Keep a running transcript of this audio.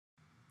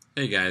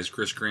Hey guys,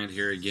 Chris Grant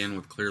here again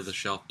with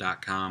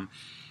cleartheshelf.com,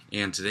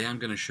 and today I'm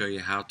going to show you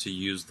how to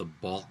use the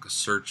bulk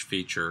search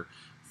feature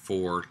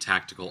for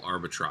tactical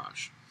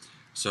arbitrage.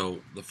 So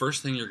the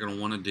first thing you're going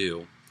to want to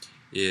do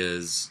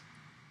is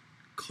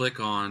click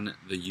on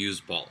the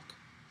use bulk,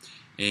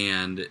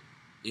 and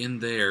in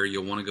there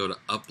you'll want to go to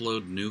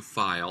upload new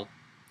file,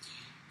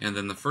 and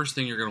then the first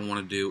thing you're going to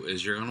want to do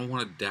is you're going to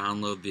want to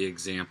download the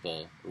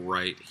example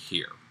right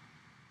here.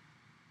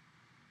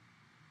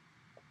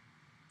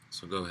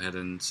 So go ahead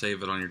and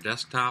save it on your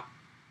desktop.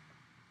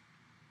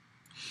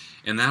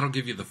 And that'll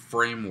give you the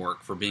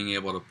framework for being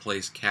able to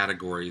place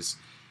categories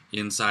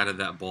inside of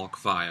that bulk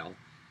file.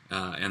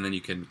 And then you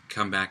can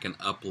come back and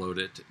upload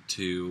it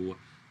to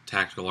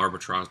Tactical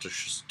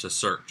Arbitrage to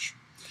search.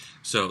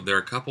 So there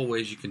are a couple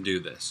ways you can do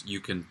this. You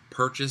can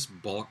purchase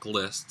bulk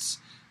lists.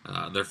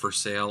 They're for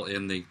sale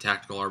in the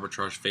Tactical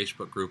Arbitrage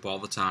Facebook group all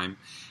the time.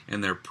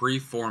 And they're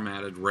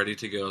pre-formatted, ready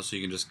to go, so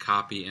you can just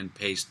copy and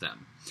paste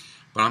them.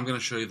 But I'm going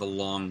to show you the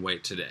long way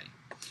today.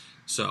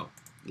 So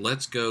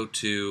let's go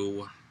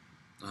to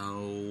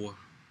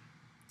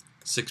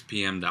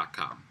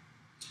 6pm.com.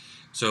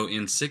 So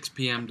in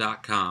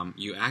 6pm.com,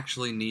 you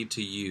actually need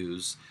to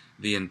use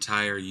the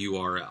entire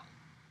URL.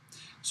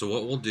 So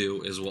what we'll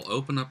do is we'll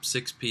open up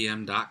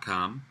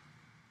 6pm.com.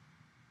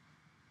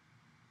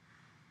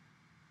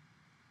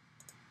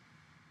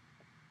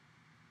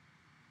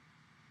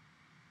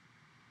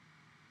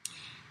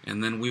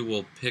 And then we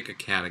will pick a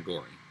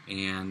category.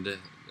 And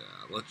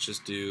let's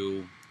just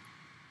do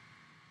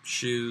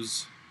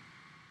shoes,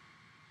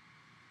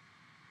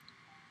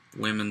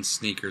 women's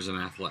sneakers, and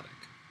athletic.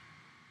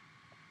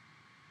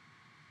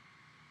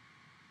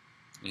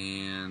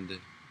 And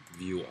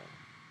view all.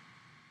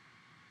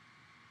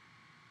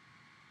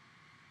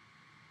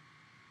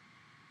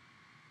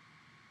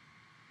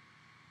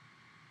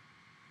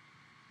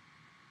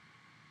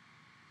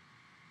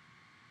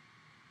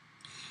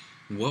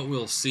 What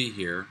we'll see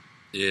here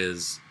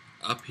is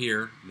up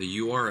here, the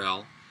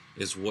URL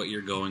is what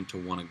you're going to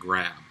want to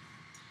grab.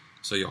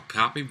 So you'll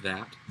copy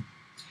that,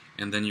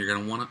 and then you're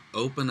going to want to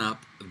open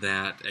up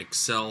that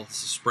Excel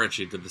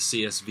spreadsheet to the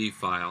CSV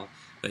file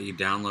that you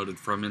downloaded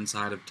from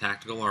inside of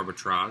Tactical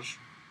Arbitrage.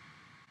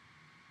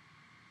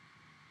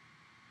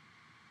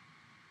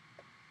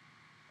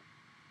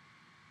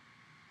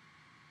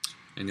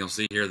 And you'll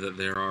see here that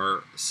there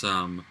are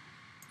some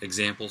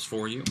examples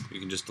for you. You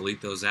can just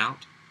delete those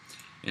out.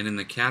 And in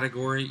the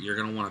category, you're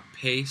going to want to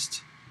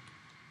paste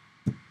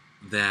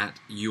that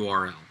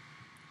URL.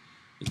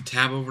 You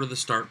tab over to the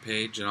start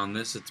page, and on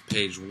this it's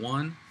page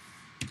 1,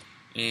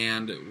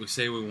 and we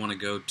say we want to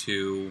go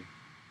to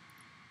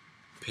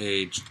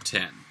page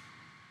 10.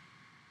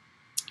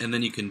 And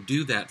then you can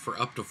do that for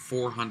up to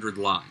 400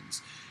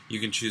 lines. You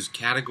can choose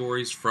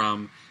categories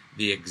from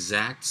the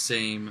exact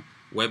same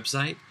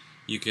website.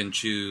 You can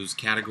choose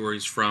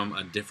categories from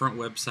a different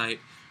website.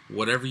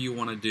 Whatever you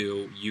want to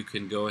do, you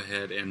can go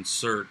ahead and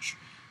search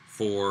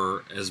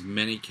for as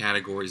many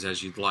categories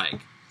as you'd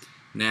like.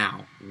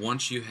 Now,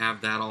 once you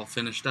have that all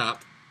finished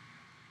up,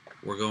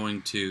 we're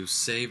going to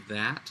save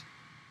that,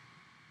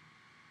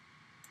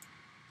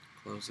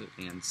 close it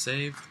and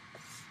save,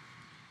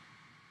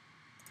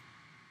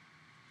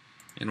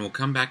 and we'll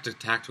come back to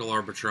Tactical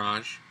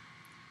Arbitrage.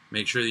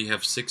 Make sure that you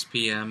have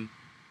 6pm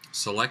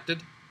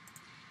selected,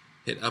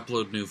 hit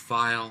upload new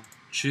file,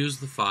 choose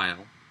the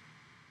file,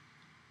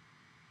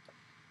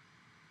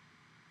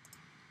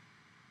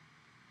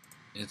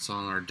 it's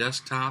on our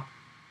desktop.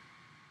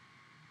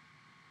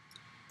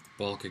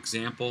 Bulk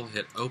example,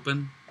 hit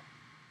open,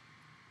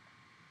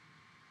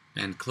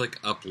 and click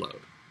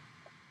upload.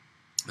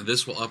 And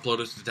this will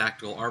upload it to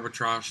Tactical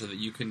Arbitrage so that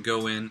you can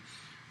go in,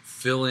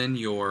 fill in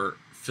your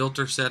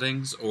filter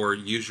settings, or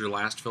use your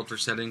last filter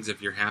settings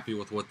if you're happy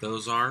with what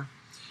those are.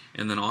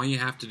 And then all you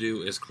have to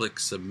do is click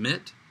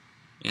submit,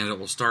 and it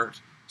will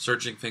start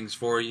searching things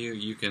for you.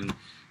 You can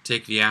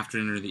take the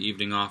afternoon or the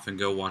evening off and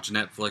go watch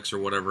Netflix or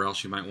whatever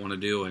else you might want to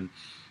do, and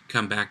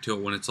come back to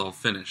it when it's all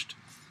finished.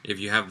 If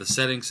you have the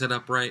settings set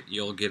up right,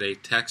 you'll get a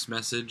text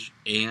message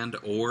and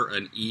or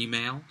an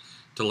email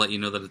to let you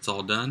know that it's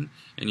all done,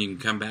 and you can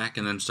come back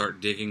and then start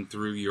digging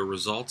through your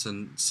results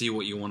and see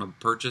what you want to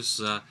purchase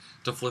to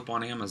flip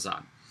on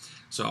Amazon.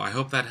 So I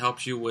hope that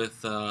helps you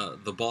with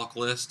the bulk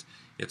list.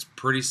 It's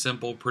pretty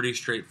simple, pretty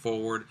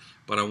straightforward,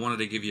 but I wanted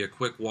to give you a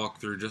quick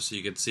walkthrough just so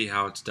you could see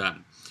how it's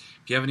done.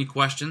 If you have any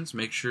questions,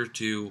 make sure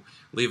to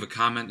leave a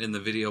comment in the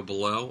video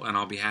below, and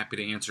I'll be happy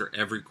to answer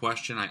every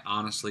question. I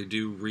honestly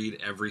do read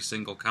every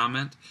single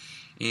comment.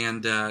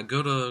 And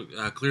go to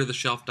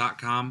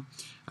cleartheshelf.com,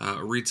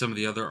 read some of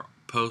the other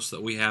posts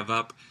that we have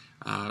up,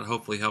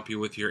 hopefully help you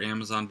with your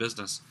Amazon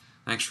business.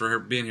 Thanks for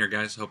being here,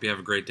 guys. Hope you have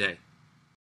a great day.